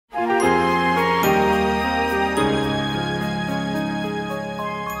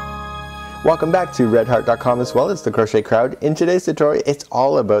Welcome back to redheart.com as well as the Crochet Crowd. In today's tutorial, it's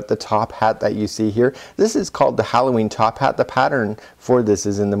all about the top hat that you see here. This is called the Halloween top hat. The pattern for this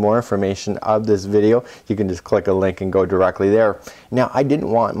is in the more information of this video. You can just click a link and go directly there. Now, I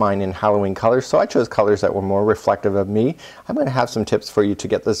didn't want mine in Halloween colors, so I chose colors that were more reflective of me. I'm going to have some tips for you to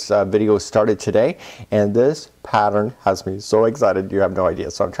get this video started today, and this pattern has me so excited you have no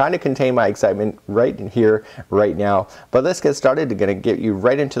idea. So I'm trying to contain my excitement right here, right now. But let's get started. I'm going to get you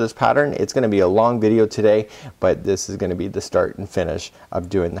right into this pattern. It's going to be a long video today, but this is going to be the start and finish of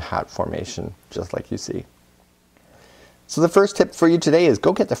doing the hat formation, just like you see. So the first tip for you today is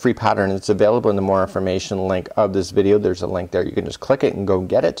go get the free pattern. It's available in the more information link of this video. There's a link there. You can just click it and go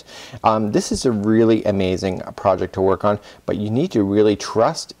get it. This is a really amazing project to work on, but you need to really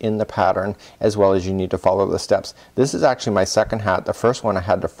trust in the pattern as well as you need to follow the steps. This is actually my second hat. The first one I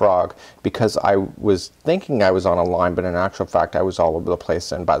had to frog because I was thinking I was on a line, but in actual fact I was all over the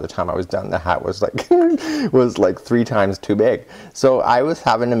place, and by the time I was done the hat was like was like 3 times too big. So I was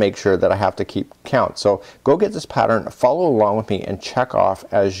having to make sure that I have to keep count. So go get this pattern, follow along with me, and check off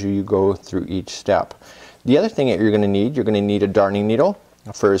as you go through each step. The other thing that you're going to need a darning needle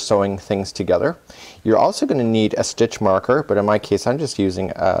for sewing things together. You're also going to need a stitch marker, but in my case I'm just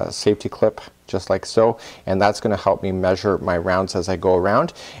using a safety clip just like so, and that's going to help me measure my rounds as I go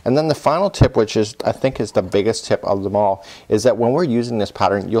around. And then the final tip, which is I think is the biggest tip of them all, is that when we're using this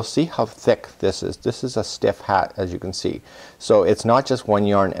pattern you'll see how thick this is. This is a stiff hat, as you can see. So it's not just one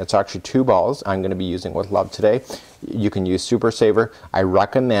yarn, it's actually 2 balls I'm going to be using with love today. You can use Super Saver. I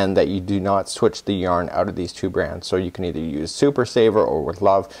recommend that you do not switch the yarn out of these 2 brands. So you can either use Super Saver or with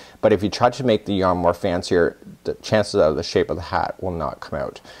love, but if you try to make the yarn more fancier, the chances of the shape of the hat will not come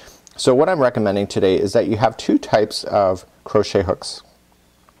out. So what I'm recommending today is that you have 2 types of crochet hooks.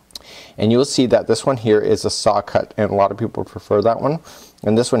 And you'll see that this one here is a saw cut, and a lot of people prefer that one.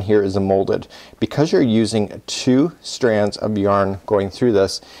 And this one here is a molded. Because you're using 2 strands of yarn going through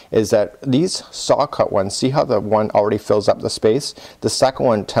this, is that these saw cut ones, see how the one already fills up the space? The second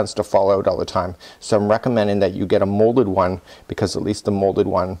one tends to fall out all the time. So I'm recommending that you get a molded one, because at least the molded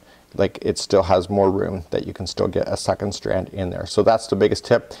one, like, it still has more room that you can still get a second strand in there. So that's the biggest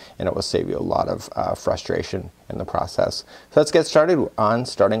tip, and it will save you a lot of frustration in the process. So let's get started on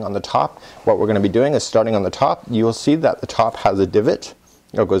starting on the top. What we're going to be doing is starting on the top. You will see that the top has a divot.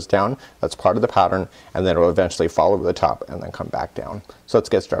 It goes down. That's part of the pattern, and then it will eventually fall over the top and then come back down. So let's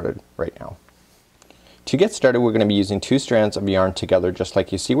get started right now. To get started, we're going to be using 2 strands of yarn together, just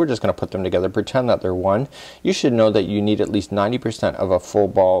like you see. We're just going to put them together, pretend that they're one. You should know that you need at least 90% of a full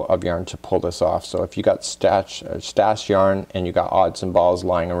ball of yarn to pull this off. So if you got stash yarn and you got odds and balls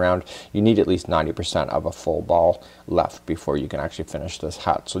lying around, you need at least 90% of a full ball left before you can actually finish this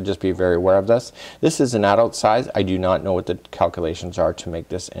hat. So just be very aware of this. This is an adult size. I do not know what the calculations are to make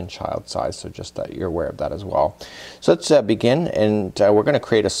this in child size, so just that you're aware of that as well. So let's begin, and we're going to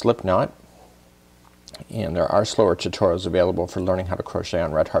create a slip knot. And there are slower tutorials available for learning how to crochet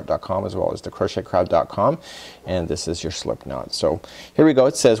on redheart.com as well as the crochetcrowd.com, and this is your slip knot. So here we go.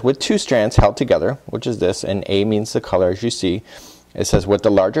 It says with 2 strands held together, which is this, and A means the color, as you see. It says with the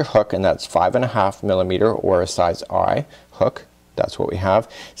larger hook, and that's 5.5 millimeter or a size I hook. That's what we have.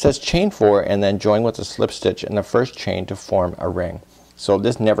 It says chain 4 and then join with a slip stitch in the first chain to form a ring. So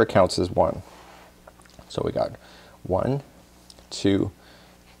this never counts as 1. So we got 1, 2,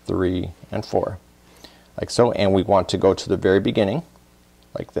 3, and 4. Like so, and we want to go to the very beginning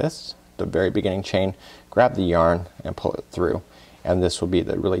like this, the very beginning chain, grab the yarn and pull it through, and this will be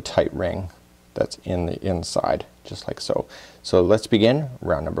the really tight ring that's in the inside, just like so. So let's begin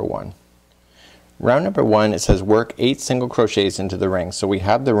round number 1. Round number 1, it says work 8 single crochets into the ring. So we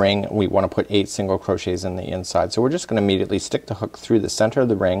have the ring, we want to put 8 single crochets in the inside. So we're just going to immediately stick the hook through the center of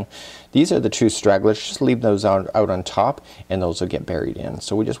the ring. These are the 2 stragglers. Just leave those out on top, and those will get buried in.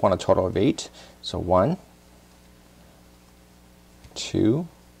 So we just want a total of 8. So 1, 2,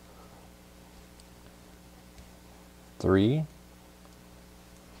 3,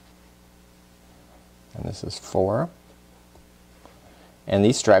 and this is 4. And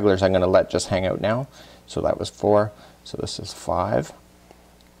these stragglers I'm going to let just hang out now. So that was 4. So this is 5,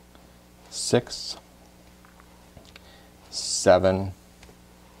 6, 7,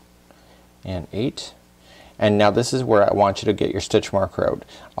 and 8. And now this is where I want you to get your stitch marker out.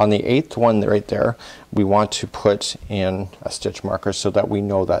 On the 8th one right there, we want to put in a stitch marker so that we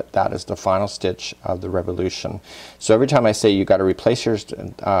know that that is the final stitch of the revolution. So every time I say you got to replace your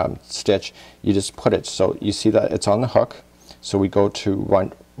stitch, you just put it so you see that it's on the hook. So we go to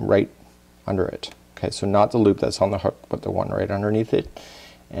one right under it. Okay, so not the loop that's on the hook, but the one right underneath it,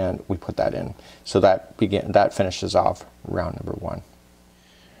 and we put that in. So that finishes off round number 1.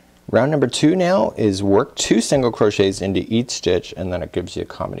 Round number 2 now is work 2 single crochets into each stitch, and then it gives you a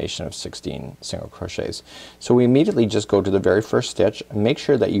combination of 16 single crochets. So we immediately just go to the very first stitch and make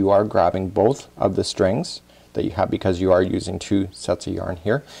sure that you are grabbing both of the strings that you have, because you are using 2 sets of yarn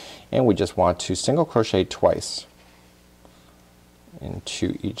here, and we just want to single crochet twice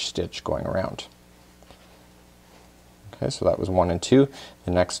into each stitch going around. Okay, so that was 1 and 2.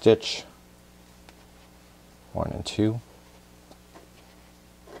 The next stitch, 1 and 2.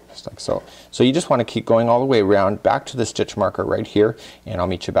 Just like so. So you just want to keep going all the way around back to the stitch marker right here, and I'll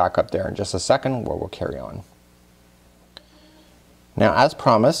meet you back up there in just a second where we'll carry on. Now, as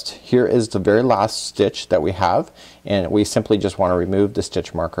promised, here is the very last stitch that we have, and we simply just want to remove the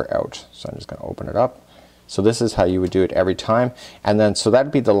stitch marker out. So I'm just going to open it up. So this is how you would do it every time, and then so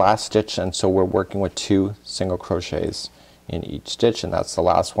that'd be the last stitch, and so we're working with 2 single crochets in each stitch, and that's the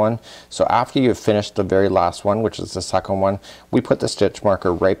last one. So after you've finished the very last one, which is the second one, we put the stitch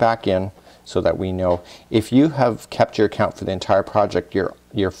marker right back in so that we know. If you have kept your count for the entire project,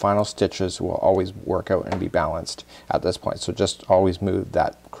 your final stitches will always work out and be balanced at this point. So just always move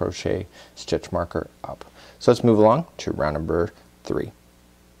that crochet stitch marker up. So let's move along to round number 3.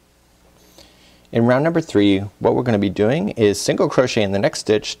 In round number 3, what we're going to be doing is single crochet in the next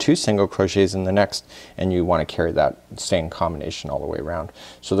stitch, 2 single crochets in the next, and you want to carry that same combination all the way around.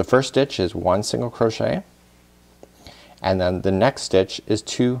 So the first stitch is 1 single crochet, and then the next stitch is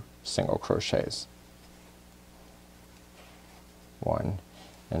 2 single crochets. 1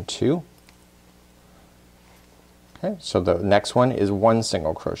 and 2. Okay, so the next one is 1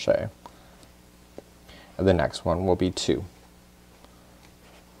 single crochet, and the next one will be 2.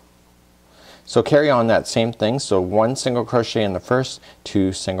 So carry on that same thing. So 1 single crochet in the first,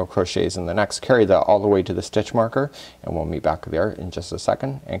 2 single crochets in the next. Carry that all the way to the stitch marker, and we'll meet back there in just a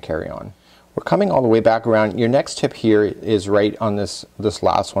second and carry on. We're coming all the way back around. Your next tip here is right on this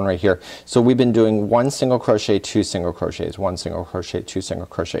last one right here. So we've been doing 1 single crochet, 2 single crochets, 1 single crochet, 2 single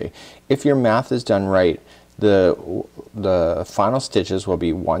crochet. If your math is done right, the final stitches will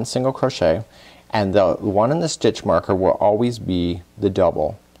be 1 single crochet, and the one in the stitch marker will always be the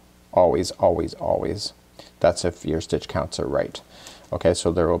double. Always, always, always. That's if your stitch counts are right. Okay,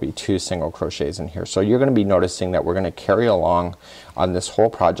 so there will be 2 single crochets in here. So you're going to be noticing that we're going to carry along on this whole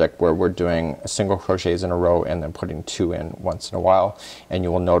project where we're doing single crochets in a row and then putting 2 in once in a while, and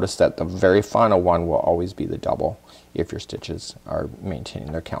you will notice that the very final one will always be the double if your stitches are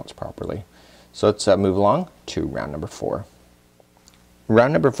maintaining their counts properly. So let's move along to round number 4.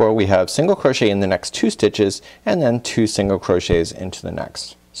 Round number 4, we have single crochet in the next 2 stitches and then 2 single crochets into the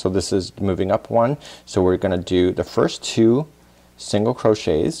next. So this is moving up 1. So we're going to do the first 2 single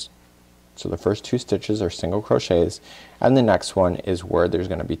crochets. So the first 2 stitches are single crochets, and the next one is where there's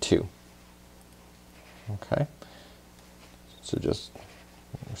going to be 2. Okay. So just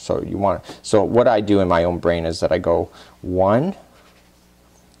so you want, so what I do in my own brain is that I go 1,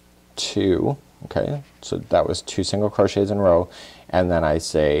 2, okay, so that was 2 single crochets in a row, and then I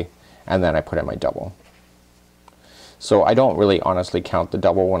say, and then I put in my double. So I don't really honestly count the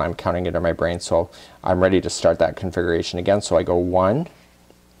double when I'm counting it in my brain, so I'm ready to start that configuration again. So I go 1,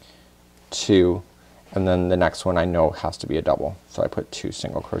 2, and then the next one I know has to be a double, so I put 2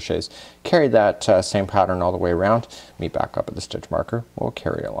 single crochets. Carry that same pattern all the way around. Meet back up at the stitch marker. We'll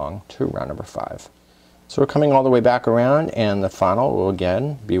carry along to round number 5. So we're coming all the way back around, and the final will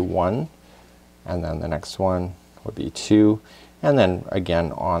again be 1, and then the next one will be 2, and then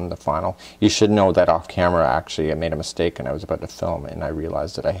again on the final. You should know that off camera actually I made a mistake and I was about to film, and I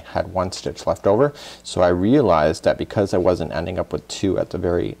realized that I had 1 stitch left over. So I realized that because I wasn't ending up with 2 at the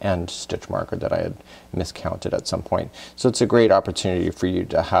very end stitch marker, that I had miscounted at some point. So it's a great opportunity for you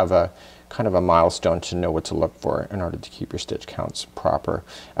to have a kind of a milestone to know what to look for in order to keep your stitch counts proper.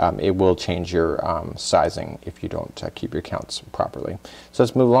 It will change your sizing if you don't keep your counts properly. So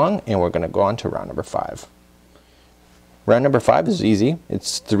let's move along, and we're going to go on to round number 5. Round number 5 is easy.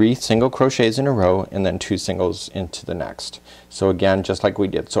 It's 3 single crochets in a row and then 2 singles into the next. So again, just like we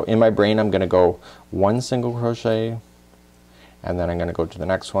did. So in my brain I'm going to go 1 single crochet, and then I'm going to go to the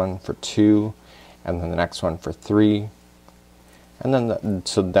next one for 2, and then the next one for 3, and then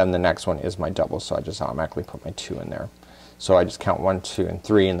then the next one is my double, so I just automatically put my 2 in there. So I just count 1, 2, and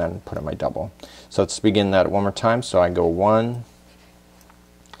 3 and then put in my double. So let's begin that one more time. So I go 1,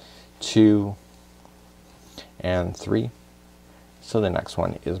 2, and 3. So the next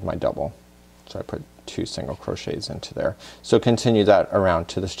one is my double. So I put 2 single crochets into there. So continue that around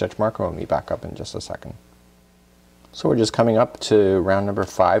to the stitch marker. We'll meet back up in just a second. So we're just coming up to round number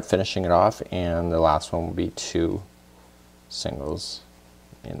 5, finishing it off, and the last one will be 2 singles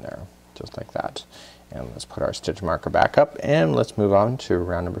in there. just like that. And let's put our stitch marker back up and let's move on to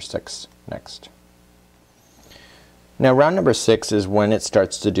round number 6 next. Now round number 6 is when it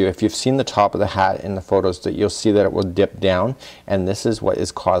starts to do, if you've seen the top of the hat in the photos, that you'll see that it will dip down, and this is what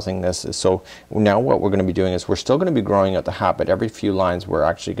is causing this. So now what we're going to be doing is we're still going to be growing out the hat, but every few lines we're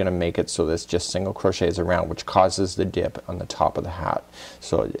actually going to make it so this just single crochets around, which causes the dip on the top of the hat.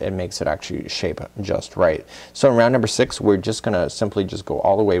 So it makes it actually shape just right. So in round number 6 we're just going to simply just go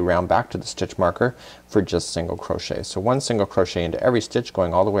all the way around back to the stitch marker for just single crochet. So one single crochet into every stitch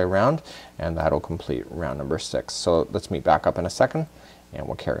going all the way around, and that'll complete round number 6. So let's meet back up in a second and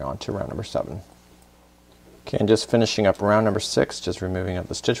we'll carry on to round number 7. Okay, and just finishing up round number 6, just removing out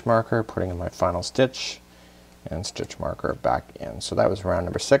the stitch marker, putting in my final stitch and stitch marker back in. So that was round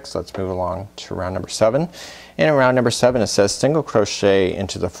number 6. Let's move along to round number 7. And in round number 7 it says single crochet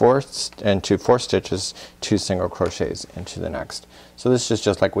into the into 4 stitches, 2 single crochets into the next. So this is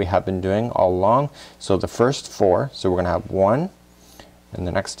just like we have been doing all along. So the first 4, so we're gonna have 1, and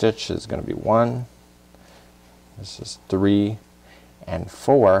the next stitch is gonna be 1, this is 3 and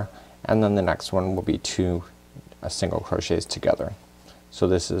 4, and then the next one will be 2 single crochets together. So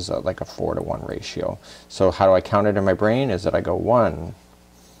this is like a 4-to-1 ratio. So how do I count it in my brain is that I go 1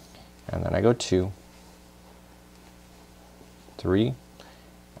 and then I go 2, 3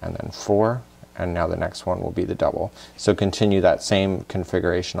 and then 4, and now the next one will be the double. So continue that same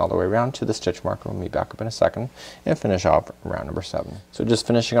configuration all the way around to the stitch marker. We'll meet back up in a second and finish off round number 7. So just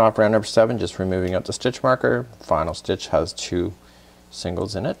finishing off round number 7, just removing out the stitch marker. Final stitch has 2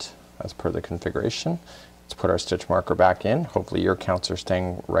 singles in it as per the configuration. Let's put our stitch marker back in. Hopefully your counts are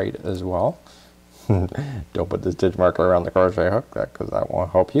staying right as well. Don't put the stitch marker around the crochet hook, because that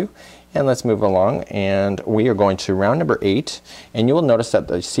won't help you. And let's move along, and we are going to round number 8, and you will notice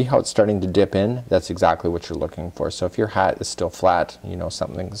that see how it's starting to dip in? That's exactly what you're looking for. So if your hat is still flat, you know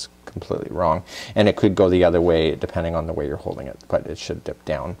something's completely wrong, and it could go the other way depending on the way you're holding it, but it should dip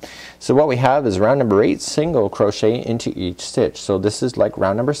down. So what we have is round number 8, single crochet into each stitch. So this is like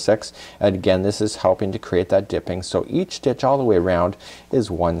round number 6, and again this is helping to create that dipping. So each stitch all the way around is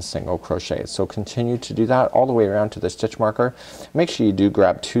 1 single crochet. So continue to do that all the way around to the stitch marker. Make sure you do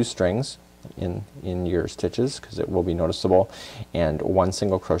grab 2 strings in your stitches, because it will be noticeable, and 1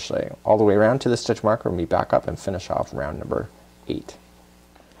 single crochet all the way around to the stitch marker. Meet back up and finish off round number 8.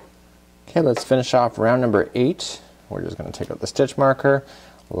 Okay, let's finish off round number 8. We're just going to take out the stitch marker,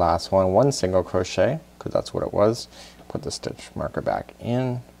 last one, 1 single crochet, because that's what it was. Put the stitch marker back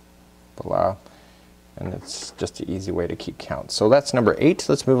in, voila, and it's just an easy way to keep count. So that's number 8.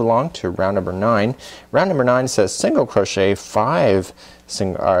 Let's move along to round number 9. Round number 9 says single crochet 5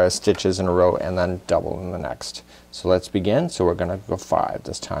 stitches in a row and then double in the next. So let's begin. So we're gonna go 5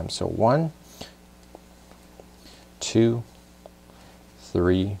 this time. So 1, 2,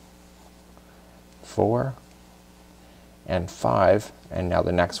 3, 4 and 5, and now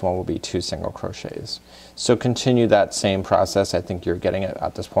the next one will be 2 single crochets. So continue that same process. I think you're getting it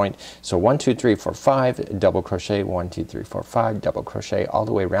at this point. So 1, 2, 3, 4, 5 double crochet, 1, 2, 3, 4, 5 double crochet all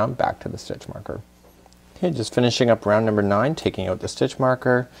the way around back to the stitch marker. Okay, just finishing up round number 9, taking out the stitch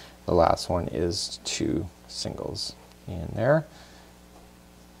marker. The last one is 2 singles in there.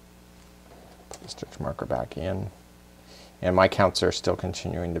 Put the stitch marker back in, and my counts are still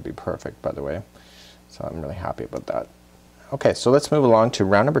continuing to be perfect, by the way, so I'm really happy about that. Okay, so let's move along to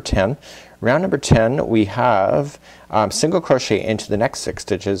round number 10. Round number 10 we have single crochet into the next 6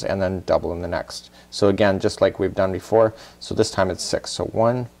 stitches and then double in the next. So again, just like we've done before, so this time it's 6. So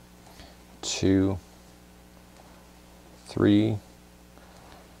 1, 2, 3,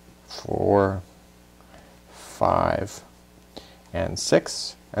 4, 5 and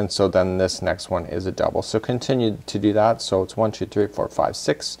 6, and so then this next one is a double. So continue to do that. So it's 1, 2, 3, 4, 5,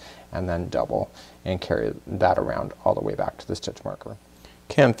 6 and then double, and carry that around all the way back to the stitch marker.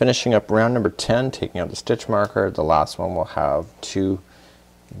 Okay, I'm finishing up round number 10, taking out the stitch marker. The last one will have 2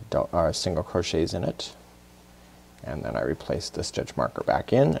 single crochets in it, and then I replace the stitch marker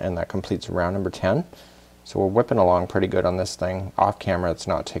back in, and that completes round number 10. So we're whipping along pretty good on this thing. Off camera it's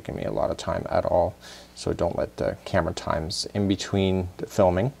not taking me a lot of time at all, so don't let the camera times in between the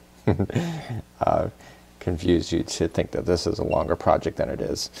filming confuse you to think that this is a longer project than it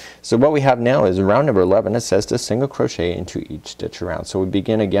is. So what we have now is round number 11. It says to single crochet into each stitch around. So we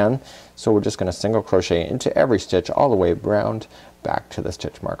begin again. So we're just gonna single crochet into every stitch all the way around back to the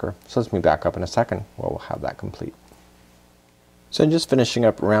stitch marker. So let's move back up in a second. We'll have that complete. So I'm just finishing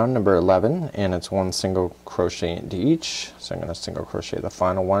up round number 11, and it's 1 single crochet into each. So I'm gonna single crochet the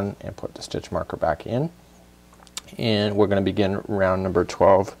final one and put the stitch marker back in, and we're gonna begin round number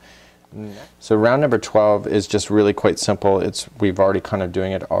 12 So round number 12 is just really quite simple. We've already kind of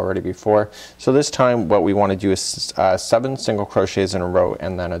doing it already before. So this time what we want to do is 7 single crochets in a row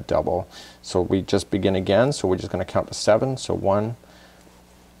and then a double. So we just begin again. So we're just going to count to 7. So 1,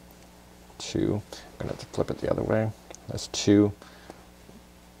 2, I'm going to have to flip it the other way. That's 2,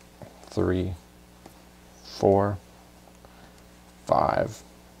 3, 4, 5,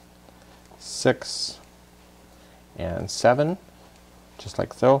 6, and 7. Just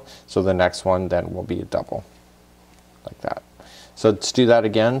like so. So the next one then will be a double like that. So let's do that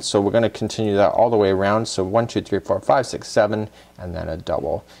again. So we're going to continue that all the way around. So 1, 2, 3, 4, 5, 6, 7, and then a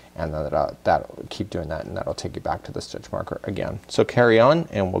double, and then that'll keep doing that, and that'll take you back to the stitch marker again. So carry on,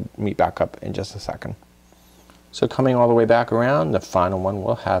 and we'll meet back up in just a second. So coming all the way back around, the final one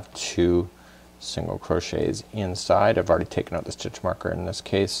will have 2 single crochets inside. I've already taken out the stitch marker in this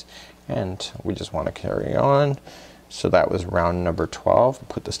case, and we just want to carry on. So that was round number 12.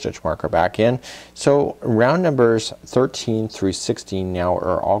 Put the stitch marker back in. So round numbers 13 through 16 now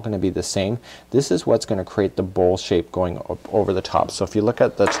are all going to be the same. This is what's going to create the bowl shape going up over the top. So if you look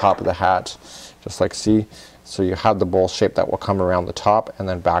at the top of the hat, just like see, so you have the bowl shape that will come around the top and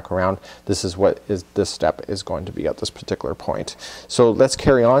then back around. This is what this step is going to be at this particular point. So let's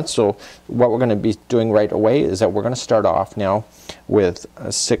carry on. So what we're going to be doing right away is that we're going to start off now with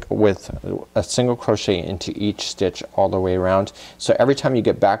a single crochet into each stitch all the way around. So every time you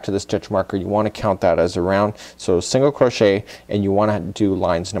get back to the stitch marker, you want to count that as a round. So single crochet, and you want to do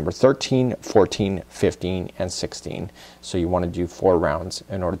lines number 13, 14, 15, and 16. So you want to do 4 rounds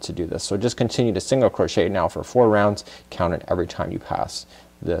in order to do this. So just continue to single crochet now for 4 rounds. Count it every time you pass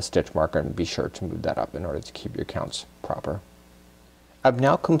the stitch marker, and be sure to move that up in order to keep your counts proper. I've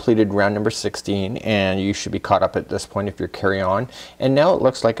now completed round number 16, and you should be caught up at this point if you're carry on. And now it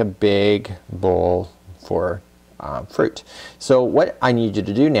looks like a big bowl for fruit. So what I need you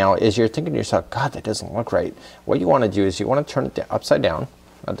to do now is, you're thinking to yourself, God, that doesn't look right. What you want to do is you want to turn it upside down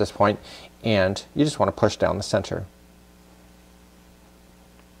at this point, and you just want to push down the center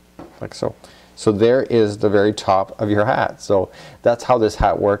like so. So there is the very top of your hat. So that's how this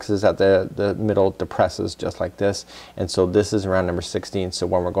hat works, is that the middle depresses just like this. And so this is round number 16. So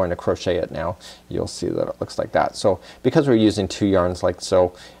when we're going to crochet it now, you'll see that it looks like that. So because we're using 2 yarns like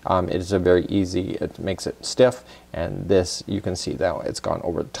so, it is a very easy, it makes it stiff. And this, you can see now it's gone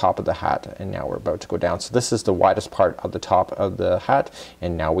over the top of the hat, and now we're about to go down. So this is the widest part of the top of the hat,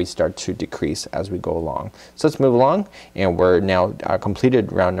 and now we start to decrease as we go along. So let's move along, and we're now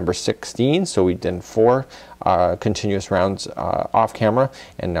completed round number 16. So we did 4 continuous rounds off camera,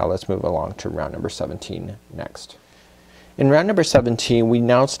 and now let's move along to round number 17 next. In round number 17, we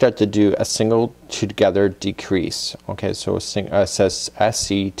now start to do a single together decrease. Okay, so it says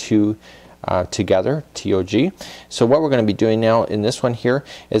SC2 together, TOG. So what we're going to be doing now in this one here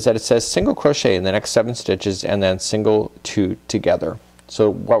is that it says single crochet in the next 7 stitches and then single 2 together. So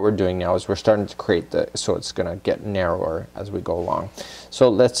what we're doing now is we're starting to create so it's going to get narrower as we go along. So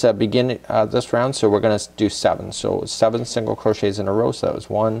let's begin this round. So we're going to do 7. So 7 single crochets in a row. So that was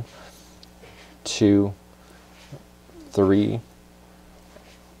 1, 2, 3,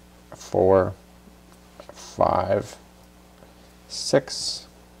 4, 5, 6,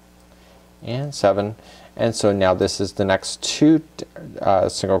 and 7. And so now this is the next 2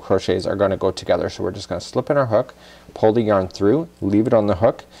 single crochets are going to go together. So we're just going to slip in our hook, pull the yarn through, leave it on the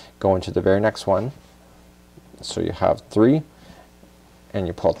hook, go into the very next one. So you have 3, and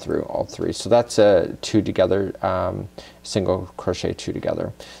you pull through all 3. So that's a 2 together, single crochet 2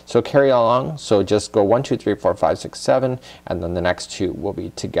 together. So carry along. So just go 1, 2, 3, 4, 5, 6, 7, and then the next 2 will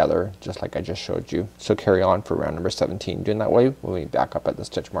be together, just like I just showed you. So carry on for round number 17. Doing that way, we'll be back up at the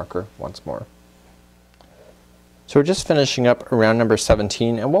stitch marker once more. So we're just finishing up round number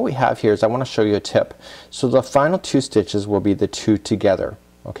 17, and what we have here is I want to show you a tip. So the final 2 stitches will be the 2 together.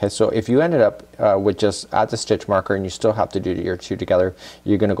 Okay, so if you ended up with just at the stitch marker and you still have to do your 2 together,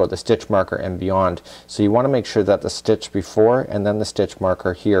 you're going to go the stitch marker and beyond. So you want to make sure that the stitch before and then the stitch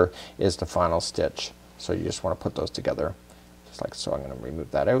marker here is the final stitch. So you just want to put those together just like so. I'm going to remove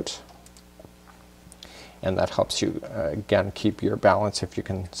that out, and that helps you again keep your balance if you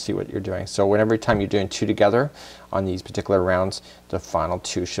can see what you're doing. So whenever time you're doing 2 together on these particular rounds, the final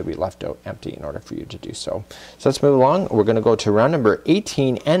 2 should be left out empty in order for you to do so. So let's move along. We're going to go to round number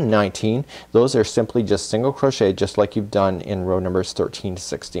 18 and 19. Those are simply just single crochet, just like you've done in row numbers 13 to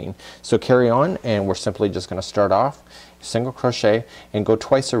 16. So carry on, and we're simply just going to start off single crochet and go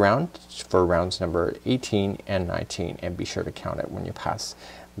twice around for rounds number 18 and 19, and be sure to count it when you pass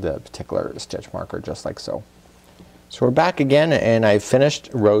the particular stitch marker, just like so. So we're back again, and I finished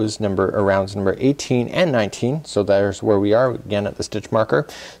rounds number 18 and 19. So there's where we are again at the stitch marker.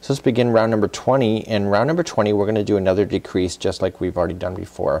 So let's begin round number 20, and round number 20 we're gonna do another decrease just like we've already done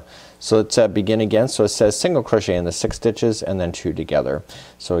before. So let's begin again. So it says single crochet in the 6 stitches and then 2 together.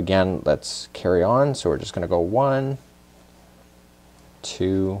 So again, let's carry on. So we're just gonna go 1,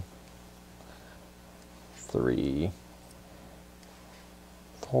 2, 3,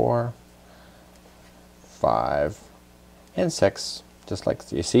 4, 5 and 6, just like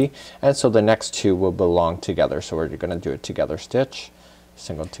you see. And so the next 2 will belong together. So we're gonna do a together stitch,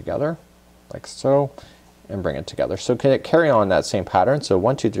 single together like so, and bring it together. So can it carry on that same pattern? So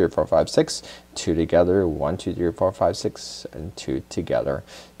 1 2 3 4 5 6, 2 together, 1 2 3 4 5 6 and 2 together.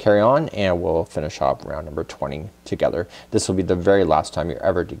 Carry on, and we'll finish off round number 20 together. This will be the very last time you're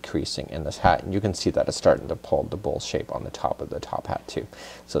ever decreasing in this hat, and you can see that it's starting to pull the bowl shape on the top of the top hat too.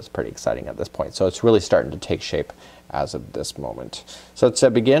 So it's pretty exciting at this point. So it's really starting to take shape as of this moment. So let's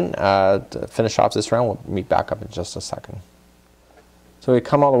begin to finish off this round. We'll meet back up in just a second. So we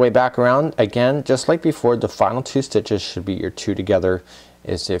come all the way back around again, just like before. The final 2 stitches should be your 2 together,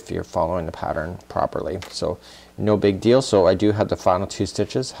 as if you're following the pattern properly. So no big deal. So I do have the final 2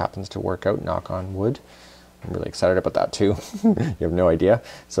 stitches, happens to work out, knock on wood. I'm really excited about that too. You have no idea.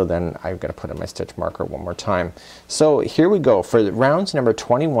 So then I've got to put in my stitch marker one more time. So here we go for the rounds number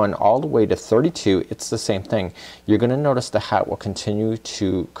 21 all the way to 32. It's the same thing. You're gonna notice the hat will continue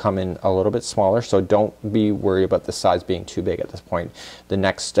to come in a little bit smaller, so don't be worried about the size being too big at this point. The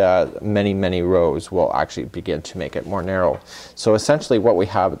next many rows will actually begin to make it more narrow. So essentially what we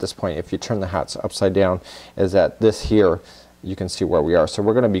have at this point, if you turn the hats upside down, is that this here, you can see where we are. So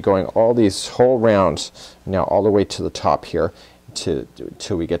we're gonna be going all these whole rounds now all the way to the top here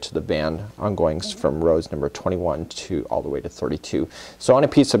till we get to the band, ongoing from rows number 21 to all the way to 32. So on a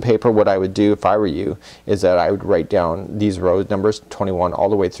piece of paper, what I would do if I were you is that I would write down these row numbers 21 all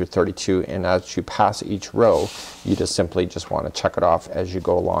the way through 32, and as you pass each row you just simply want to check it off as you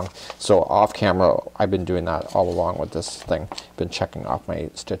go along. So off camera I've been doing that all along with this thing, been checking off my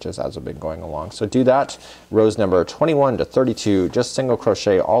stitches as I've been going along. So do that, rows number 21 to 32, just single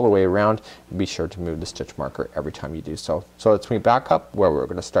crochet all the way around. Be sure to move the stitch marker every time you do so. So let's move back up where we're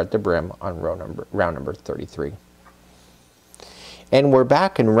going to start the brim on round number 33. And we're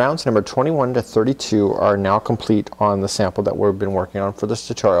back, and rounds number 21 to 32 are now complete on the sample that we've been working on for this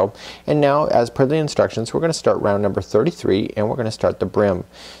tutorial. And now, as per the instructions, we're going to start round number 33, and we're going to start the brim.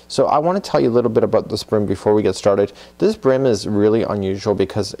 So I want to tell you a little bit about this brim before we get started. This brim is really unusual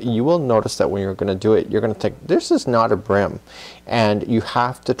because you will notice that when you're going to do it, you're going to think this is not a brim, and you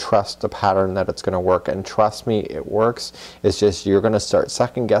have to trust the pattern that it's going to work. And trust me, it works. It's just you're going to start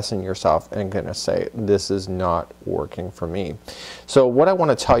second guessing yourself and going to say this is not working for me. So what I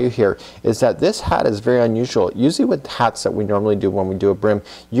want to tell you here is that this hat is very unusual. Usually with hats that we normally do when we do a brim,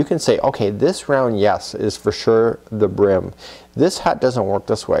 you can say, okay, this round, yes, is for sure the brim. This hat doesn't work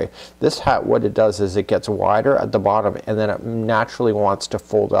this way. This hat, what it does is it gets wider at the bottom, and then it naturally wants to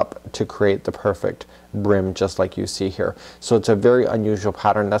fold up to create the perfect brim, just like you see here. So it's a very unusual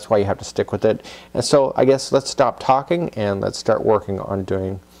pattern. That's why you have to stick with it. And so I guess let's stop talking and let's start working on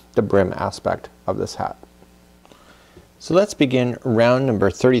doing the brim aspect of this hat. So let's begin round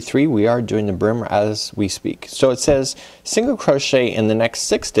number 33. We are doing the brim as we speak. So it says single crochet in the next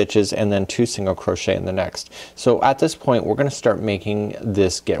 6 stitches and then 2 single crochet in the next. So at this point we're going to start making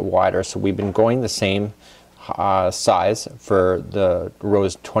this get wider. So we've been going the same size for the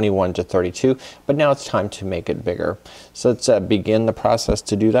rows 21 to 32, but now it's time to make it bigger. So let's begin the process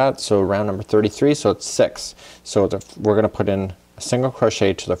to do that. So round number 33, so it's 6. So we're going to put in a single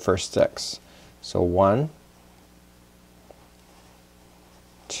crochet to the first 6. So 1,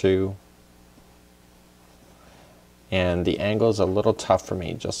 2, and the angle is a little tough for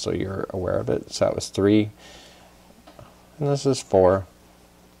me, just so you're aware of it. So that was 3, and this is 4,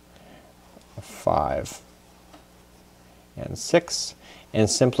 5, and 6, and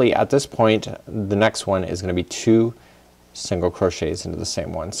simply at this point the next one is going to be 2 single crochets into the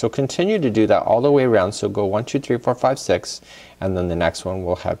same one. So continue to do that all the way around. So go 1 2 3 4 5 6, and then the next one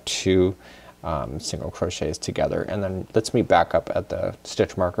will have 2 single crochets together. And then let's meet back up at the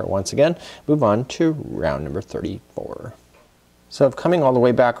stitch marker once again. Move on to round number 34. So if coming all the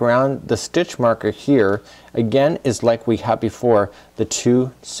way back around, the stitch marker here again is like we had before. The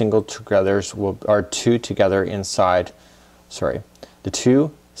 2 single togethers are 2 together inside, sorry, the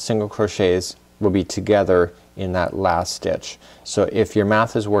 2 single crochets will be together in that last stitch. So if your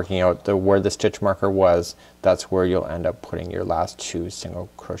math is working out, where the stitch marker was, that's where you'll end up putting your last 2 single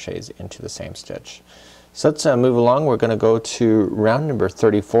crochets into the same stitch. So let's move along. We're gonna go to round number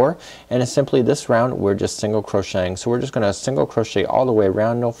 34, and it's simply this round we're just single crocheting. So we're just gonna single crochet all the way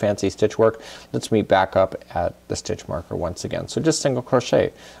around, no fancy stitch work. Let's meet back up at the stitch marker once again. So just single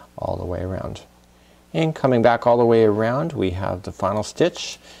crochet all the way around. And coming back all the way around, we have the final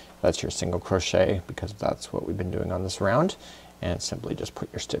stitch. That's your single crochet because that's what we've been doing on this round, and simply just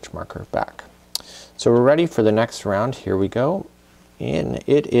put your stitch marker back. So we're ready for the next round. Here we go. And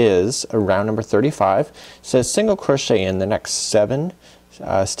it is round number 35. It says single crochet in the next 7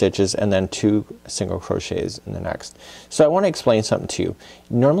 stitches and then 2 single crochets in the next. So I want to explain something to you.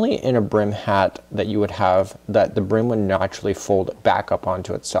 Normally in a brim hat that you would have, that the brim would naturally fold back up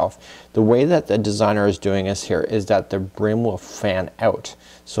onto itself. The way that the designer is doing this here is that the brim will fan out.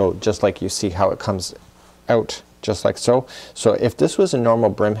 So just like you see how it comes out just like so. So if this was a normal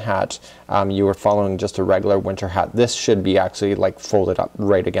brim hat, you were following just a regular winter hat, this should be actually like folded up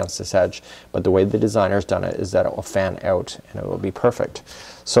right against this edge. But the way the designer's done it is that it will fan out and it will be perfect.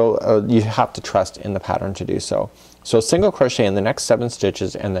 So you have to trust in the pattern to do so. So single crochet in the next 7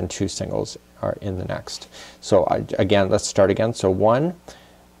 stitches and then 2 singles are in the next. So again, let's start again. So 1,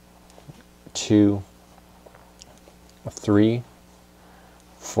 2, 3,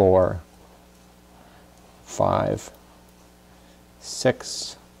 4, 5,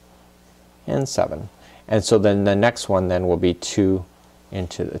 6, and 7. And so then the next one then will be 2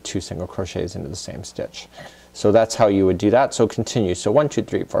 into the 2 single crochets into the same stitch. So that's how you would do that. So continue. So 1, 2,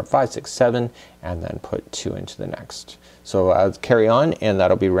 3, 4, 5, 6, 7, and then put 2 into the next. So carry on, and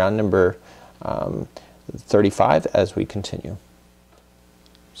that'll be round number 35 as we continue.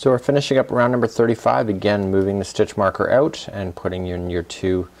 So we're finishing up round number 35, again moving the stitch marker out and putting in your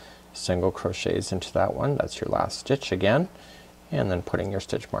 2 single crochets into that one. That's your last stitch again, and then putting your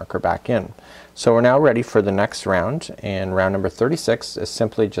stitch marker back in. So we're now ready for the next round, and round number 36 is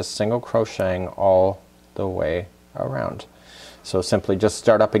simply just single crocheting all the way around. So simply just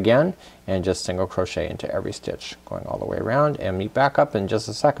start up again and just single crochet into every stitch going all the way around, and meet back up in just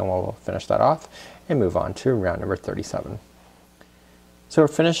a second while we'll finish that off and move on to round number 37. So we're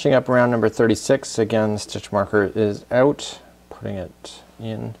finishing up round number 36. Again, the stitch marker is out, putting it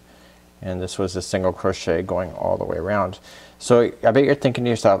in, and this was a single crochet going all the way around. So I bet you're thinking to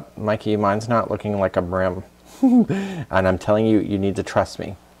yourself, Mikey, mine's not looking like a brim. And I'm telling you, you need to trust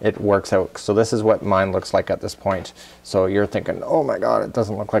me. It works out. So this is what mine looks like at this point. So you're thinking, oh my god, it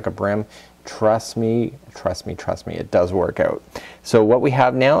doesn't look like a brim. Trust me, trust me, trust me, it does work out. So what we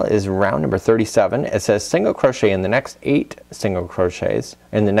have now is round number 37. It says single crochet in the next 8 single crochets,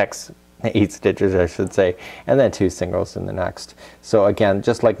 in the next 8 stitches I should say, and then 2 singles in the next. So again,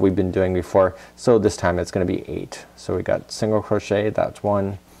 just like we've been doing before, so this time it's going to be 8. So we got single crochet, that's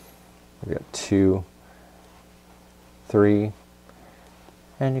 1, we got 2, 3,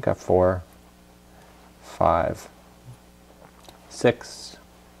 and you got 4, 5, 6,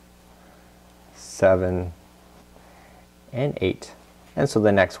 7, and 8. And so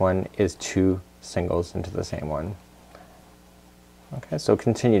the next one is 2 singles into the same one. Okay, so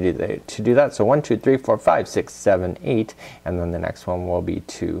continue to do that. So 1, 2, 3, 4, 5, 6, 7, 8, and then the next one will be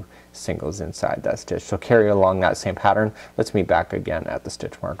 2 singles inside that stitch. So carry along that same pattern. Let's meet back again at the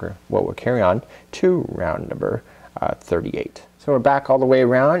stitch marker. Well, we'll carry on to round number 38. So we're back all the way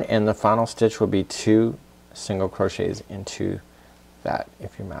around, and the final stitch will be 2 single crochets into that,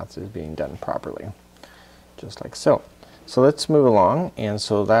 if your math is being done properly, just like so. So let's move along, and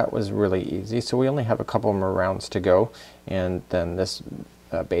so that was really easy. So we only have a couple more rounds to go, and then this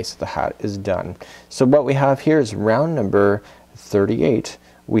base of the hat is done. So what we have here is round number 38.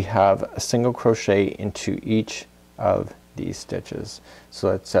 We have a single crochet into each of these stitches. So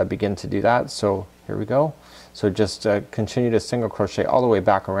let's begin to do that. So here we go. So just continue to single crochet all the way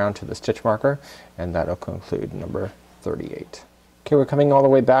back around to the stitch marker, and that'll conclude number 38. Okay, we're coming all the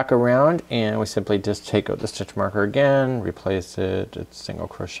way back around, and we simply just take out the stitch marker again, replace it, it's single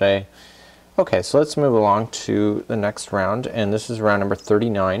crochet. Okay, so let's move along to the next round, and this is round number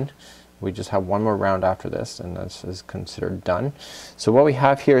 39. We just have one more round after this, and this is considered done. So what we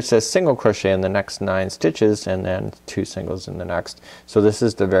have here, it says single crochet in the next 9 stitches and then 2 singles in the next. So this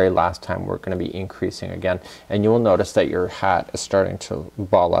is the very last time we're going to be increasing again, and you will notice that your hat is starting to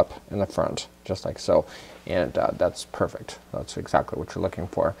ball up in the front, just like so. And that's perfect. That's exactly what you're looking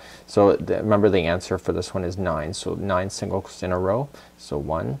for. So remember, the answer for this one is 9. So 9 singles in a row. So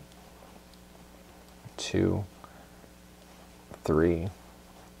 1, 2, 3,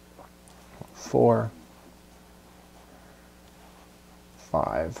 4,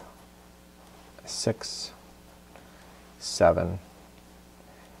 5, 6, 7,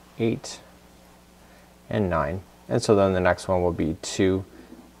 8, and 9. And so then the next one will be 2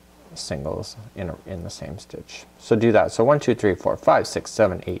 singles in the same stitch. So do that. So 1 2 3 4 5 6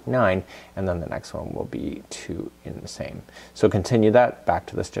 7 8 9, and then the next one will be 2 in the same. So continue that back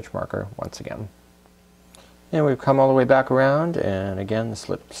to the stitch marker once again. And we've come all the way back around, and again the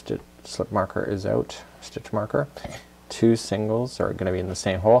slip marker is out, stitch marker. 2 singles are going to be in the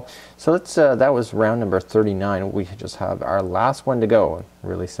same hole. So let's that was round number 39. We just have our last one to go.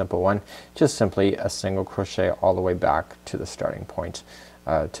 Really simple one. Just simply a single crochet all the way back to the starting point,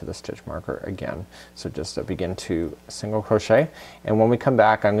 to the stitch marker again. So just begin to single crochet, and when we come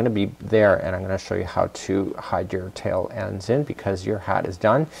back I'm going to be there and I'm going to show you how to hide your tail ends in, because your hat is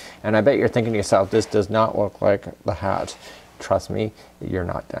done. And I bet you're thinking to yourself, this does not look like the hat. Trust me, you're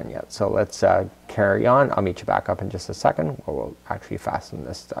not done yet. So let's carry on. I'll meet you back up in just a second where we'll actually fasten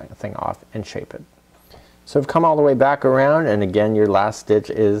this thing off and shape it. So I've come all the way back around, and again your last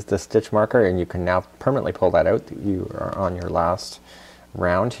stitch is the stitch marker, and you can now permanently pull that out. You are on your last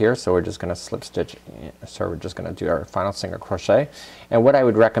round here, so we're just going to slip stitch in. So we're just going to do our final single crochet, and what I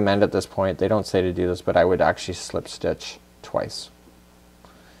would recommend at this point, they don't say to do this, but I would actually slip stitch twice,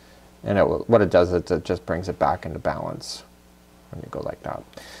 and what it does is it just brings it back into balance when you go like that.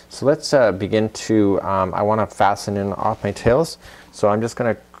 So let's begin to I want to fasten in off my tails, so I'm just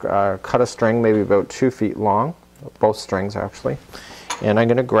going to cut a string maybe about 2 feet long, both strings actually, and I'm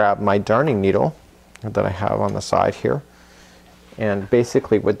going to grab my darning needle that I have on the side here, and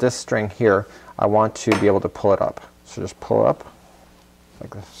basically with this string here I want to be able to pull it up. So just pull it up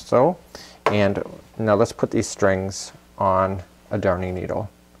like so, and now let's put these strings on a darning needle.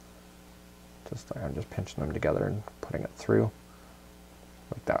 I'm just pinching them together and putting it through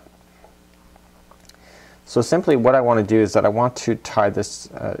like that. So simply what I want to do is that I want to tie this,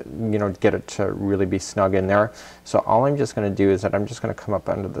 you know, get it to really be snug in there. So all I'm just going to do is that I'm just going to come up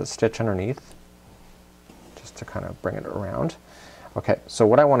under the stitch underneath, just to kind of bring it around. Okay, so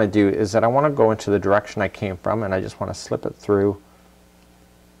what I want to do is that I want to go into the direction I came from, and I just want to slip it through.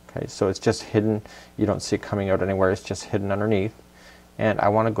 Okay, so it's just hidden. You don't see it coming out anywhere. It's just hidden underneath, and I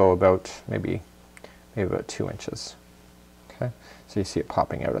want to go about maybe about 2 inches. Okay, so you see it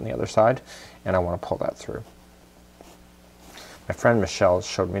popping out on the other side, and I want to pull that through. My friend Michelle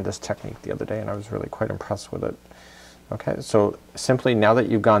showed me this technique the other day, and I was really quite impressed with it. Okay, so simply now that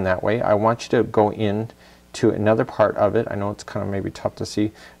you've gone that way, I want you to go in to another part of it. I know it's kind of maybe tough to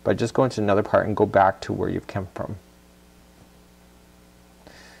see, but just go into another part and go back to where you've come from.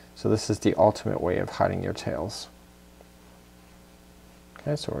 So this is the ultimate way of hiding your tails.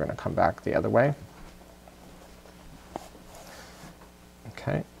 Okay, so we're going to come back the other way.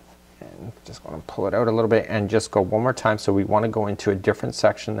 Okay, and just want to pull it out a little bit and just go one more time. So we want to go into a different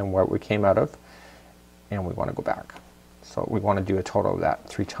section than where we came out of, and we want to go back. So we want to do a total of that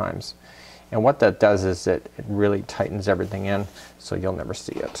 3 times. And what that does is it really tightens everything in, so you'll never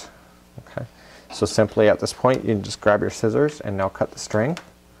see it. Okay, so simply at this point you can just grab your scissors and now cut the string,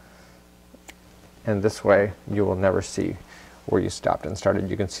 and this way you will never see where you stopped and started.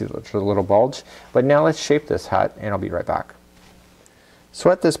 You can see the little bulge. But now let's shape this hat, and I'll be right back. So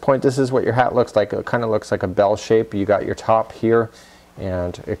at this point, this is what your hat looks like. It kind of looks like a bell shape. You got your top here,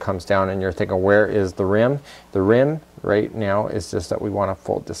 and it comes down, and you're thinking, where is the rim? The rim right now is just that we want to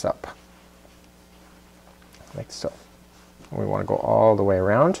fold this up like so. And we want to go all the way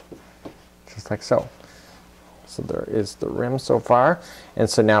around, just like so. So there is the rim so far, and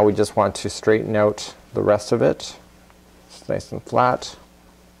so now we just want to straighten out the rest of it. It's nice and flat,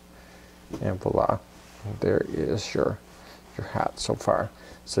 and voila, there is your hat so far.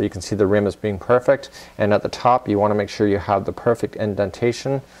 So you can see the rim is being perfect, and at the top you want to make sure you have the perfect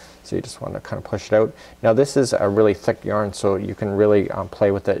indentation, so you just want to kind of push it out. Now this is a really thick yarn, so you can really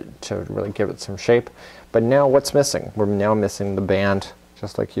play with it to really give it some shape. But now what's missing? We're now missing the band,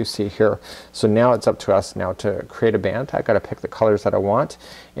 just like you see here. So now it's up to us now to create a band. I got to pick the colors that I want,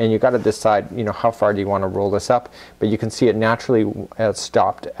 and you got to decide, you know, how far do you want to roll this up. But you can see it naturally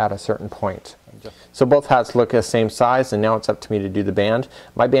stopped at a certain point. So both hats look the same size, and now it's up to me to do the band.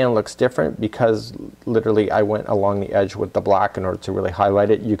 My band looks different because literally I went along the edge with the black in order to really highlight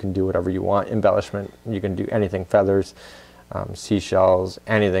it. You can do whatever you want. Embellishment, you can do anything, feathers, seashells,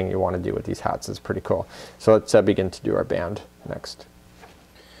 anything you want to do with these hats is pretty cool. So let's begin to do our band next.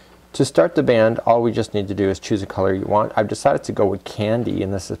 To start the band, all we just need to do is choose a color you want. I've decided to go with candy,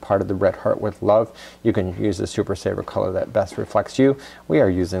 and this is part of the Red Heart with Love. You can use the Super Saver color that best reflects you. We are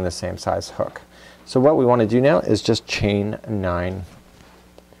using the same size hook. So what we want to do now is just chain 9.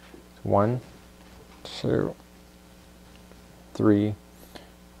 1, 2, 3,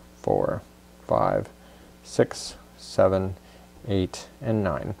 4, 5, 6, 7, 8, and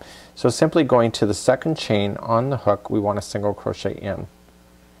 9. So simply going to the second chain on the hook, we want to single crochet in.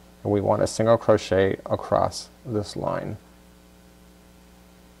 and we want a single crochet across this line.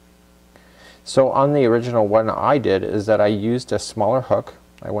 So on the original one I did is that I used a smaller hook.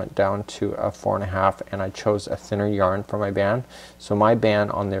 I went down to a 4.5 and I chose a thinner yarn for my band. So my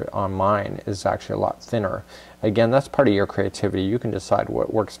band on mine is actually a lot thinner. Again, that's part of your creativity. You can decide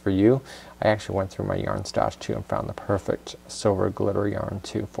what works for you. I actually went through my yarn stash too and found the perfect silver glitter yarn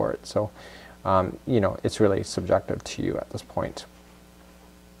too for it. So you know, it's really subjective to you at this point.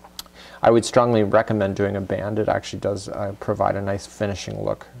 I would strongly recommend doing a band. It actually does provide a nice finishing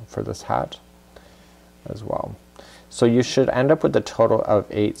look for this hat as well. So you should end up with a total of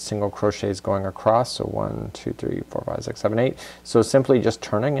 8 single crochets going across. So 1, 2, 3, 4, 5, 6, 7, 8. So simply just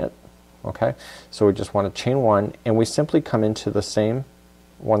turning it. Okay, so we just want to chain 1 and we simply come into the same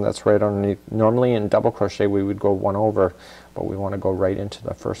one that's right underneath. Normally in double crochet we would go 1 over, but we want to go right into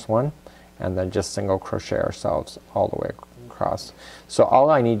the first one and then just single crochet ourselves all the way across. So all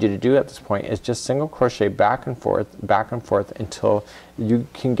I need you to do at this point is just single crochet back and forth until you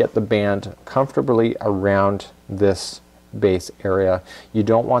can get the band comfortably around this base area. You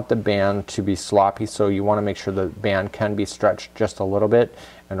don't want the band to be sloppy, so you want to make sure the band can be stretched just a little bit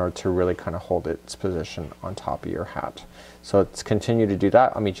in order to really kind of hold its position on top of your hat. So let's continue to do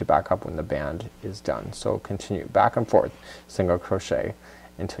that. I'll meet you back up when the band is done. So continue back and forth, single crochet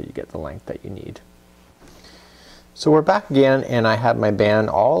until you get the length that you need. So we're back again and I have my band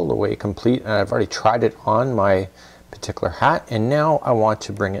all the way complete and I've already tried it on my particular hat, and now I want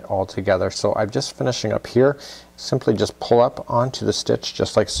to bring it all together. So I'm just finishing up here. Simply just pull up onto the stitch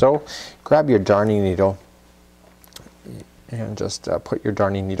just like so. Grab your darning needle and just put your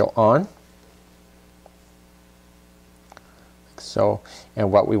darning needle on like so,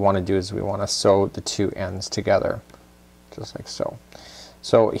 and what we want to do is we want to sew the two ends together just like so.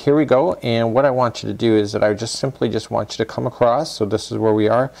 So here we go, and what I want you to do is that I just simply want you to come across. So this is where we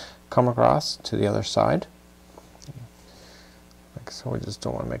are. Come across to the other side like so. We just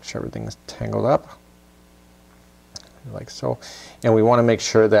don't want to make sure everything's tangled up like so, and we want to make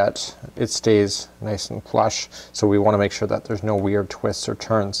sure that it stays nice and flush. So we want to make sure that there's no weird twists or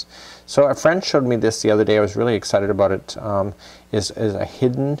turns. So a friend showed me this the other day. I was really excited about it. Is a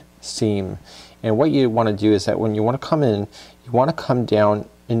hidden seam, and what you want to do is that when you want to come in, you want to come down,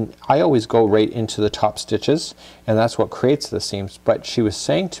 and I always go right into the top stitches, and that's what creates the seams. But she was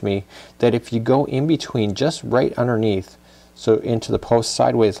saying to me that if you go in between, just right underneath, so into the post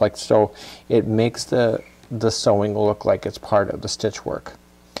sideways like so, it makes the sewing look like it's part of the stitch work.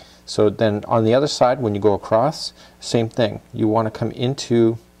 So then on the other side, when you go across, same thing. You want to come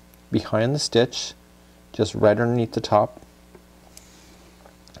into behind the stitch, just right underneath the top,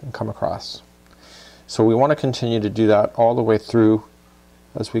 and come across. So we want to continue to do that all the way through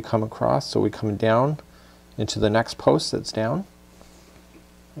as we come across. So we come down into the next post that's down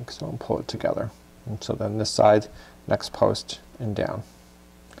like so, and pull it together. And so then this side, next post, and down.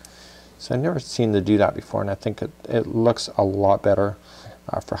 So I've never seen to do that before, and I think it looks a lot better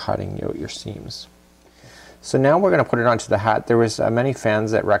for hiding out your seams. So now we're going to put it onto the hat. There was many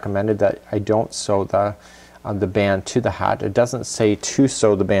fans that recommended that I don't sew the band to the hat. It doesn't say to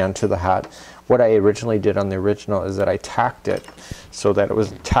sew the band to the hat. What I originally did on the original is that I tacked it so that it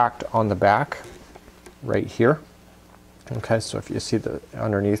was tacked on the back right here. Okay, so if you see the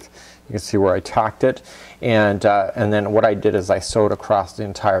underneath, you can see where I tacked it, and then what I did is I sewed across the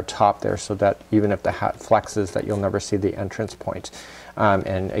entire top there so that even if the hat flexes, that you'll never see the entrance point.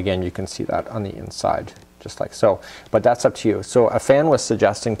 And again, you can see that on the inside just like so, but that's up to you. So a fan was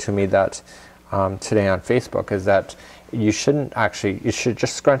suggesting to me that today on Facebook is that you shouldn't actually, you should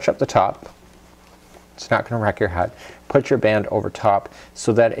just scrunch up the top. It's not going to wreck your hat. Put your band over top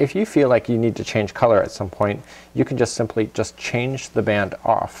so that if you feel like you need to change color at some point, you can just simply change the band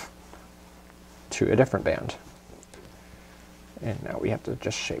off to a different band. And now we have to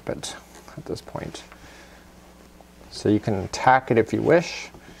just shape it at this point. So you can tack it if you wish.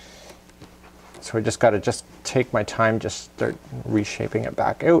 So I just got to take my time, just start reshaping it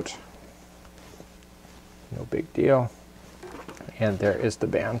back out. No big deal. And there is the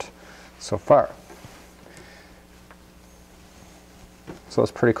band so far. So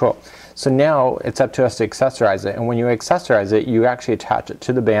it's pretty cool. So now it's up to us to accessorize it, and when you accessorize it, you actually attach it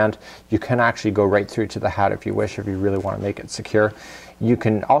to the band. You can actually go right through to the hat if you wish, if you really want to make it secure. You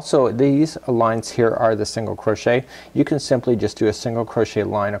can also, these lines here are the single crochet. You can simply just do a single crochet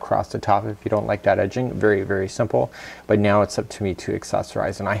line across the top if you don't like that edging. Very, very simple. But now it's up to me to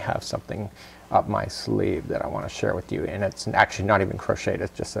accessorize, and I have something up my sleeve that I want to share with you, and it's actually not even crocheted.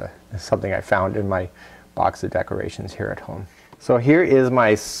 It's just something I found in my box of decorations here at home. So here is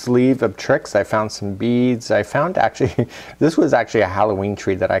my sleeve of tricks. I found some beads. I found actually, this was actually a Halloween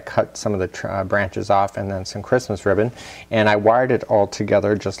tree that I cut some of the branches off, and then some Christmas ribbon, and I wired it all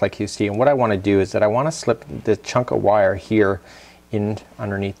together just like you see. And what I want to do is that I want to slip the chunk of wire here in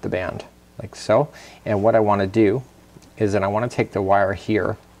underneath the band like so. And what I want to do is that I want to take the wire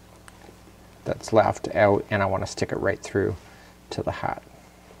here that's left out, and I want to stick it right through to the hat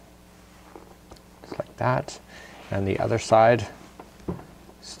just like that. And the other side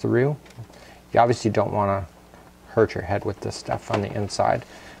is through. You obviously don't want to hurt your head with this stuff on the inside,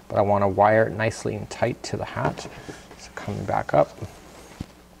 but I want to wire it nicely and tight to the hat. So coming back up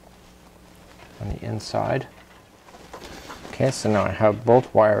on the inside. Okay, so now I have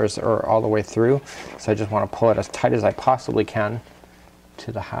both wires are all the way through, so I just want to pull it as tight as I possibly can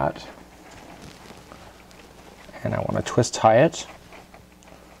to the hat, and I want to twist tie it.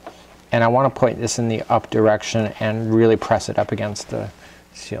 And I want to point this in the up direction and really press it up against the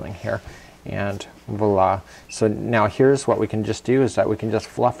ceiling here. And voila. So now here's what we can just do, is that we can just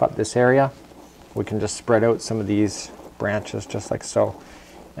fluff up this area. We can just spread out some of these branches just like so.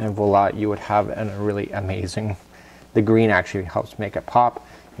 And voila, you would have a really amazing, the green actually helps make it pop.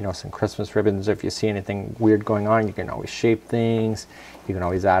 You know, some Christmas ribbons, if you see anything weird going on, you can always shape things. You can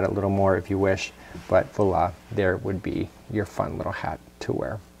always add a little more if you wish. But voila, there would be your fun little hat to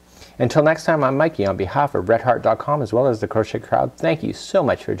wear. Until next time, I'm Mikey on behalf of redheart.com as well as the Crochet Crowd. Thank you so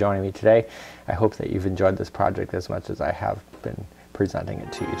much for joining me today. I hope that you've enjoyed this project as much as I have been presenting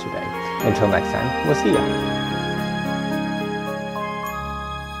it to you today. Until next time, we'll see you.